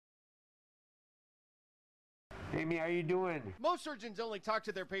Amy, how you doing? Most surgeons only talk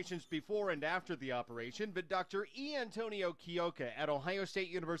to their patients before and after the operation, but Dr. E. Antonio Chioca at Ohio State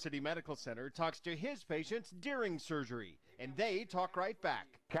University Medical Center talks to his patients during surgery, and they talk right back.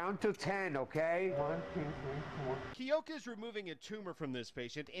 Count to 10, okay? 1, 2, 3, 4. Chioca is removing a tumor from this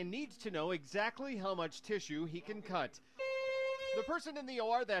patient and needs to know exactly how much tissue he can cut. The person in the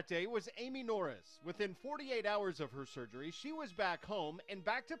OR that day was Amy Norris. Within 48 hours of her surgery, she was back home and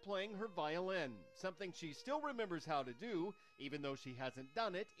back to playing her violin, something she still remembers how to do, even though she hasn't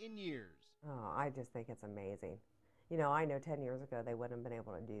done it in years. Oh, I just think it's amazing. You know, I know 10 years ago they wouldn't have been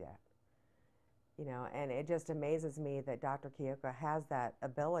able to do that. You know, and it just amazes me that Dr. Chioca has that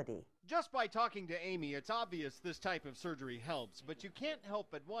ability. Just by talking to Amy, it's obvious this type of surgery helps, but you can't help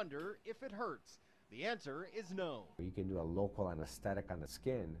but wonder if it hurts. The answer is no. You can do a local anesthetic on the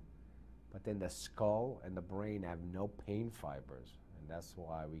skin, but then the skull and the brain have no pain fibers, and that's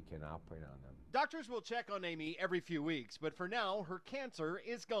why we can operate on them. Doctors will check on Amy every few weeks, but for now, her cancer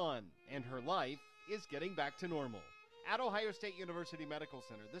is gone, and her life is getting back to normal. At Ohio State University Medical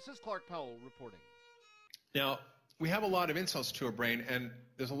Center, this is Clark Powell reporting. Now, we have a lot of insults to our brain, and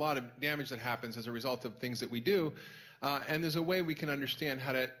there's a lot of damage that happens as a result of things that we do, and there's a way we can understand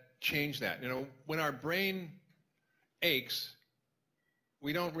how to change that. You know, when our brain aches,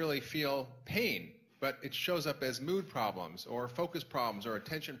 we don't really feel pain, but it shows up as mood problems or focus problems or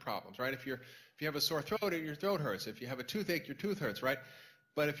attention problems, right? If you have a sore throat, your throat hurts. If you have a toothache, your tooth hurts, right?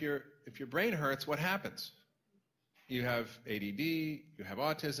 But if your brain hurts, what happens? You have ADD, you have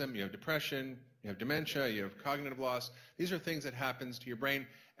autism, you have depression, you have dementia, you have cognitive loss. These are things that happens to your brain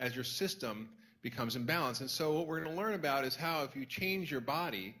as your system becomes imbalanced. And so what we're going to learn about is how if you change your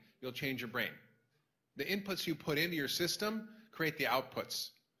body, you'll change your brain. The inputs you put into your system create the outputs.